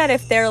scared that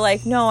if they're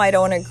like, no, I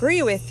don't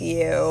agree with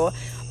you,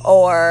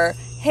 or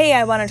hey,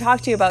 I want to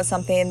talk to you about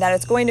something, that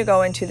it's going to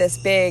go into this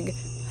big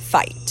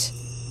fight,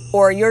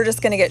 or you're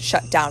just going to get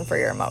shut down for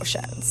your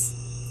emotions.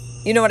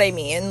 You know what I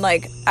mean?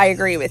 I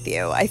agree with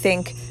you. I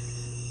think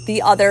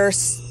the other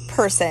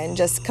person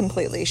just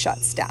completely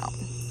shuts down.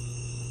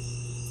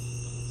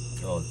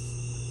 Oh,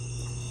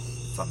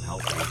 it's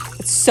unhealthy.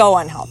 It's so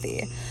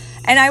unhealthy.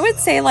 And I would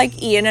say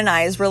Ian and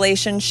I's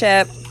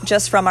relationship,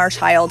 just from our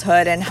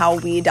childhood and how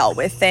we dealt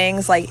with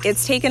things,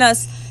 it's taken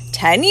us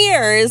 10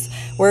 years.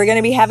 We're going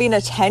to be having a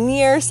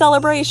 10-year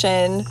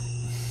celebration.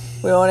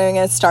 We won't even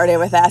get started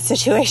with that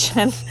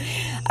situation.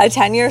 A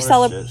 10-year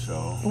celebration.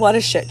 What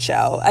a shit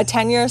show. A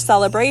 10-year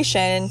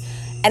celebration.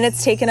 And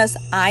it's taken us,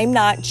 I'm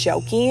not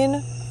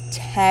joking,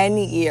 10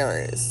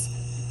 years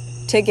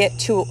to get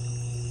to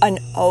an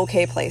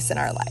okay place in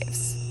our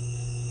lives.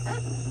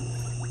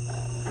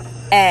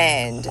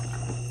 And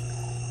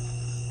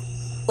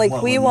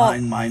like we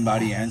won't mind,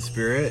 body, and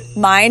spirit.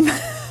 mind,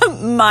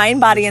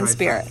 body, and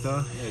spirit.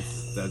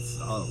 That's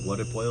what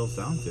it boils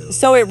down to.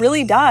 So it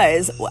really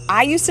does.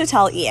 I used to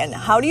tell Ian,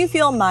 how do you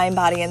feel mind,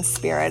 body, and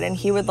spirit? And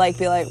he would like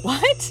be like,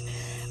 what?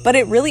 But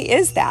it really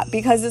is that,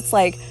 because it's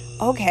like,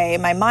 okay,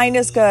 my mind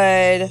is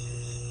good,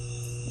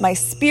 my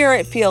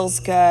spirit feels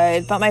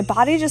good, but my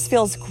body just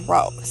feels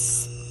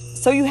gross.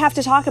 So you have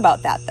to talk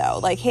about that though.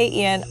 Like, hey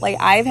Ian, like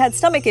I've had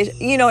stomach issues,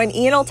 you know, and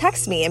Ian will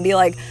text me and be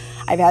like,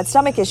 I've had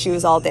stomach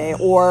issues all day,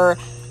 or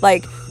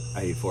like,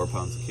 I ate 4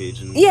 pounds of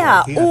Cajun.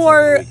 yeah,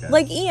 or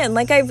like Ian,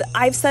 like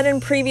I've said in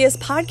previous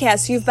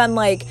podcasts, you've been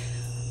like,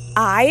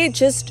 I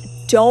just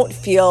don't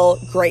feel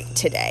great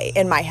today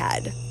in my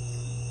head,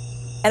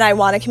 and I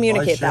want to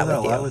communicate that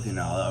with you. With you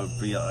now, that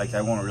would be like,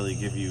 I won't really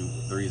give you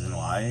the reason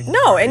why.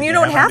 No, and you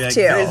don't have like,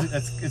 to.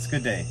 It's a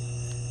good day.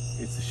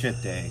 It's a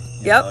shit day.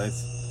 Yep. You know,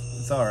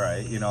 it's all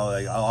right. You know,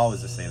 like I'll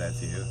always just say that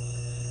to you.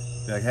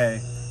 Be like,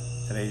 hey,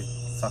 today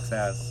sucks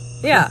ass.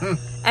 Yeah.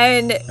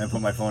 And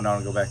put my phone down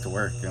and go back to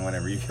work, and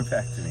whenever you get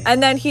back to me.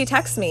 And then he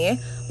texts me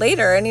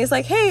later and he's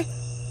like, hey,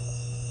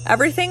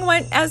 everything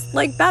went as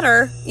like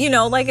better. You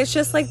know, like it's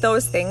just like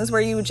those things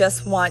where you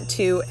just want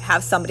to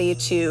have somebody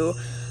to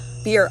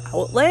be your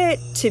outlet,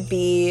 to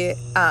be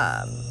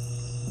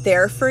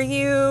there for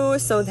you,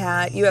 so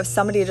that you have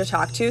somebody to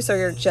talk to, so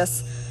you're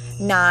just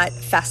not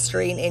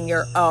festering in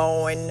your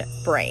own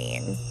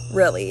brain,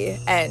 really.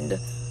 And,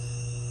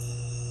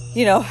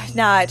 you know,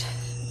 not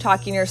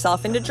talking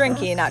yourself into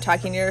drinking, not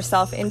talking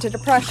yourself into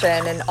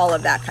depression and all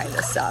of that kind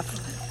of stuff.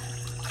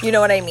 You know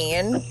what I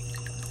mean?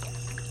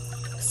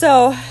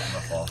 So,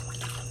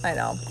 I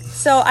know.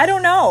 So, I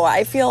don't know.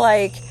 I feel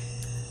like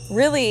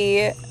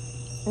really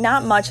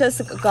not much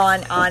has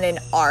gone on in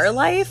our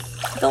life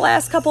the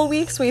last couple of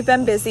weeks. We've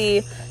been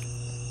busy.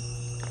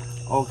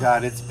 Oh,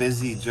 God, it's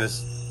busy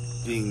just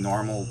being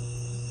normal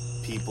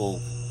people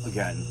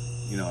again.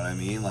 You know what I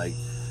mean? Like,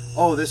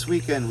 oh, this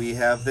weekend we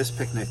have this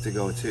picnic to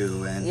go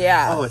to, and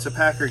yeah. Oh, it's a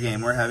Packer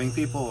game, we're having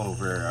people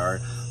over,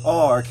 or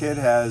oh, our kid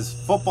has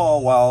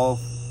football while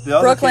the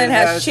other Brooklyn kid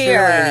has cheer,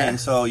 cheerleading,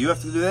 so you have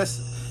to do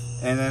this,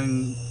 and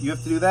then you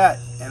have to do that,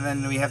 and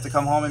then we have to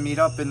come home and meet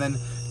up, and then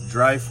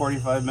drive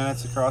 45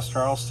 minutes across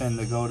Charleston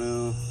to go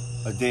to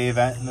a day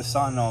event in the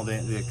sun all day.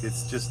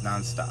 It's just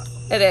nonstop.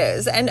 It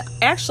is. And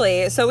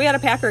actually, so we had a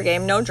Packer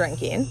game, no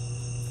drinking.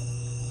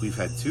 We've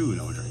had 2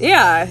 no drinking.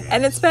 Yeah,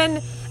 and it's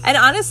been... And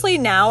honestly,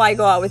 now I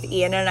go out with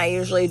Ian and I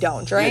usually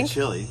don't drink. We had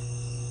chili.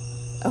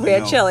 We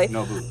had chili.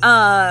 No booze.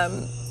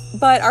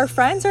 But our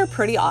friends are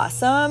pretty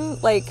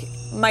awesome. Like,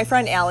 my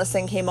friend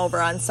Allison came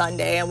over on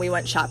Sunday and we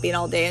went shopping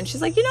all day, and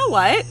she's like, you know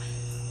what?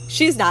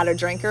 She's not a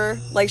drinker.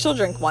 Like, she'll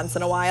drink once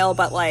in a while,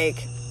 but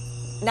like,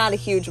 not a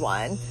huge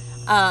one.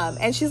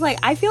 And she's like,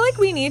 I feel like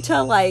we need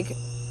to like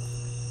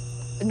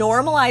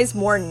normalize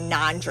more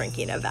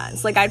non-drinking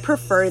events. Like, I'd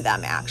prefer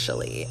them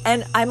actually.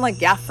 And I'm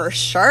like, yeah, for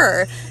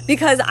sure,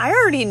 because I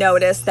already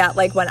noticed that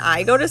like when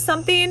I go to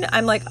something,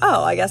 I'm like,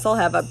 oh, I guess I'll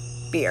have a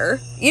beer,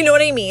 you know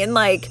what I mean?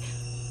 Like,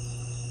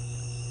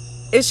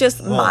 it's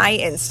just my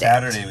instinct.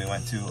 Saturday we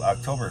went to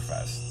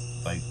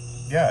Oktoberfest. Like,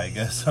 yeah, I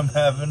guess I'm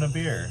having a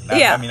beer.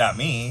 Yeah, I mean, not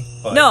me,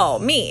 but no,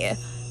 me,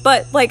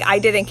 but like, I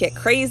didn't get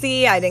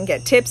crazy, I didn't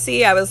get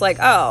tipsy. I was like,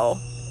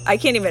 oh, I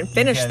can't even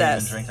finish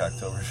this. Even drink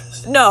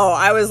Oktoberfest. No,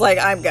 I was like,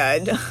 I'm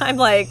good. I'm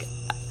like,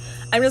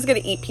 I'm just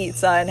gonna eat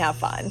pizza and have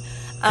fun.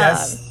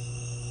 Yes.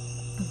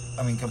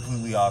 I mean,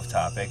 completely off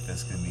topic.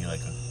 This could be like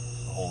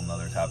a whole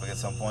nother topic at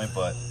some point,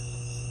 but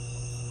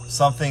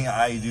something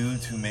I do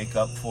to make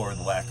up for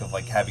the lack of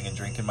like having a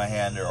drink in my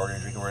hand or ordering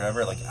a drink or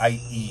whatever, like I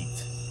eat.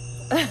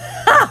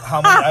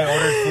 How many? I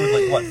ordered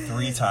food like what,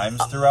 3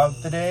 times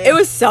throughout the day. It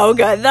was so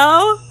good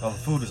though. Oh, the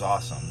food was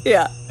awesome.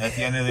 Yeah. And at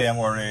the end of the day, I'm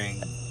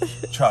ordering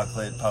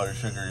chocolate, powdered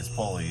sugars,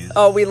 Polies.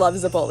 Oh, we love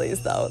Zapoli's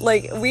though.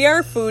 Like, we are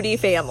a foodie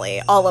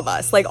family, all of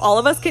us. Like, all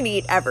of us can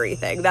eat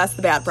everything. That's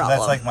the bad problem.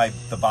 So that's like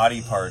the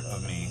body part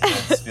of me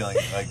that's feeling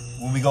like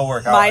when we go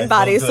work out, mind,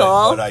 body, good,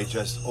 soul. But I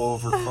just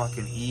over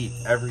fucking eat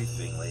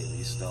everything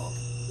lately still.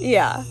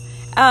 Yeah.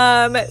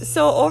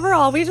 So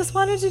overall, we just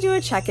wanted to do a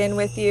check-in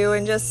with you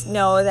and just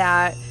know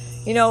that,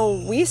 you know,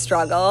 we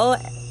struggle,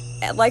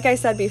 like I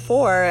said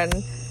before, and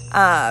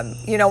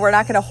you know, we're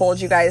not going to hold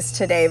you guys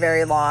today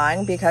very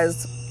long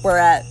because we're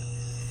at,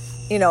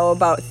 you know,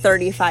 about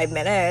 35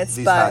 minutes.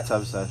 These but hot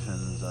tub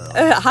sessions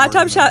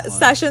are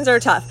sessions are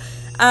tough.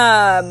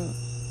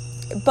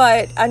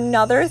 But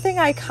another thing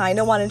I kind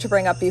of wanted to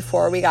bring up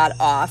before we got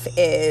off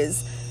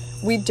is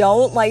we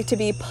don't like to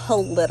be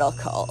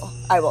political,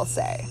 I will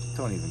say.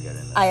 Don't even get in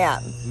there. I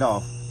am.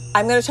 No.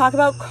 I'm going to talk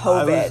about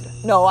COVID.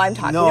 I'm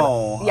talking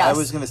about... Yes. I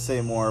was going to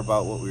say more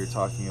about what we were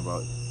talking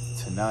about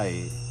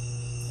tonight.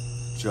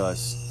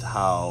 Just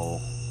how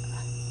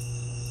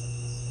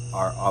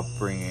our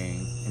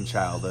upbringing in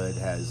childhood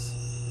has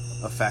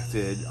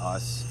affected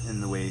us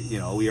in the way, you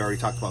know, we already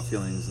talked about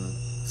feelings and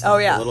stuff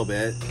a little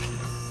bit.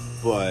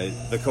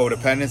 But the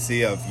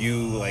codependency of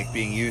you like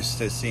being used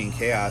to seeing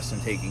chaos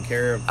and taking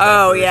care of that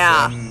Oh, person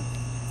yeah.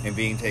 and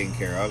being taken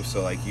care of.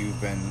 So like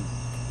you've been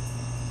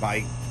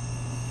my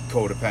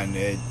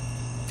codependent,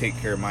 take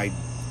care of my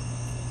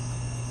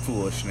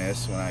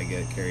foolishness when I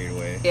get carried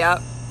away.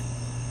 Yep.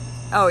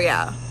 Oh,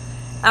 yeah.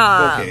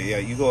 Okay, yeah,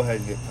 you go ahead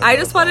and get I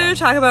just wanted to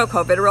talk about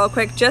COVID real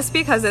quick, just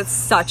because it's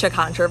such a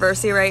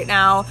controversy right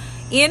now.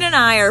 Ian and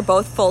I are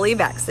both fully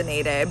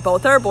vaccinated.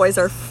 Both our boys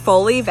are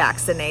fully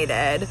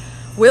vaccinated.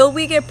 Will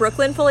we get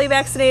Brooklyn fully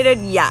vaccinated?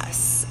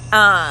 Yes.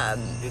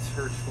 It's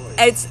her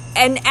choice.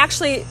 And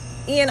actually,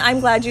 Ian, I'm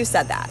glad you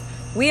said that.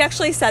 We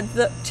actually said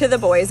to the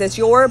boys, it's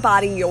your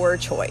body, your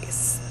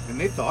choice. And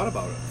they thought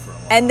about it for a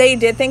while. And they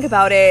did think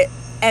about it.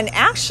 And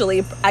actually,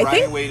 I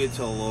think... Brian waited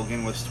till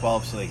Logan was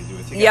 12 so they could do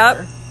it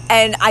together. Yep.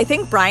 And I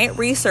think Bryant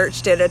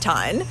researched it a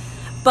ton.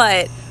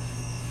 But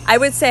I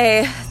would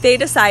say they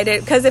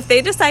decided... Because if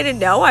they decided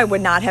no, I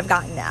would not have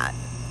gotten that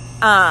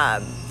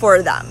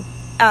for them.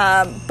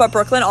 But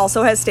Brooklyn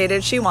also has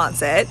stated she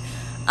wants it.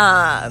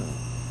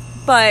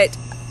 But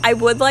I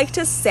would like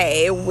to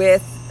say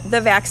with the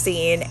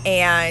vaccine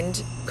and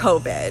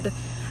COVID,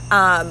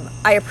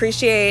 I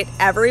appreciate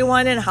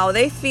everyone and how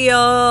they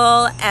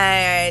feel.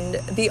 And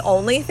the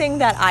only thing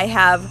that I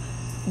have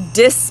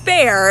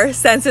despair,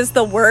 since it's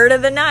the word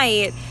of the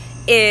night,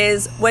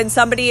 is when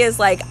somebody is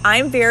like,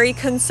 I'm very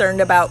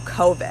concerned about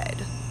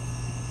COVID.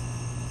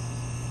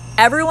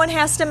 Everyone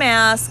has to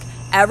mask.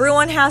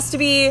 Everyone has to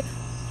be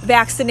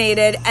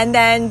vaccinated, and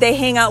then they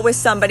hang out with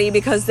somebody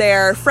because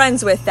they're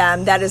friends with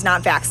them that is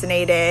not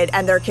vaccinated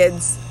and their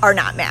kids are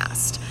not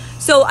masked.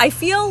 So I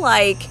feel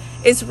like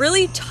it's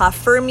really tough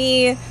for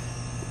me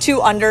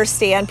to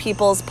understand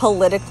people's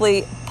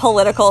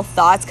political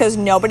thoughts, because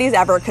nobody's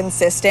ever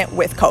consistent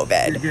with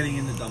COVID. You're getting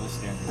into double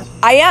standards.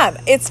 I am.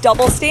 It's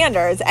double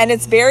standards, and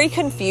it's very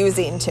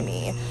confusing to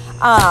me.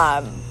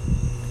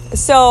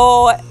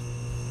 So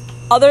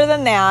other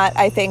than that,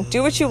 I think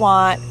do what you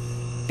want,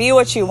 be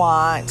what you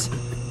want,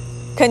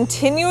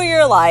 continue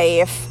your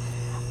life.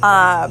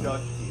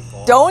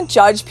 Don't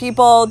judge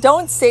people.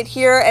 Don't sit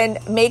here and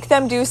make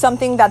them do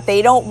something that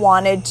they don't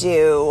want to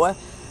do.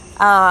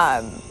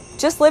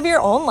 Just live your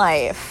own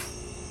life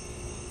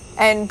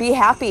and be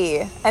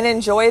happy and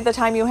enjoy the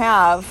time you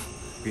have.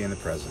 Be in the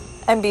present.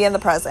 And be in the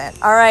present.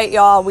 All right,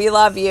 y'all. We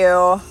love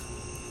you.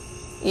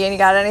 Ian, you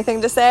got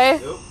anything to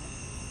say? Nope.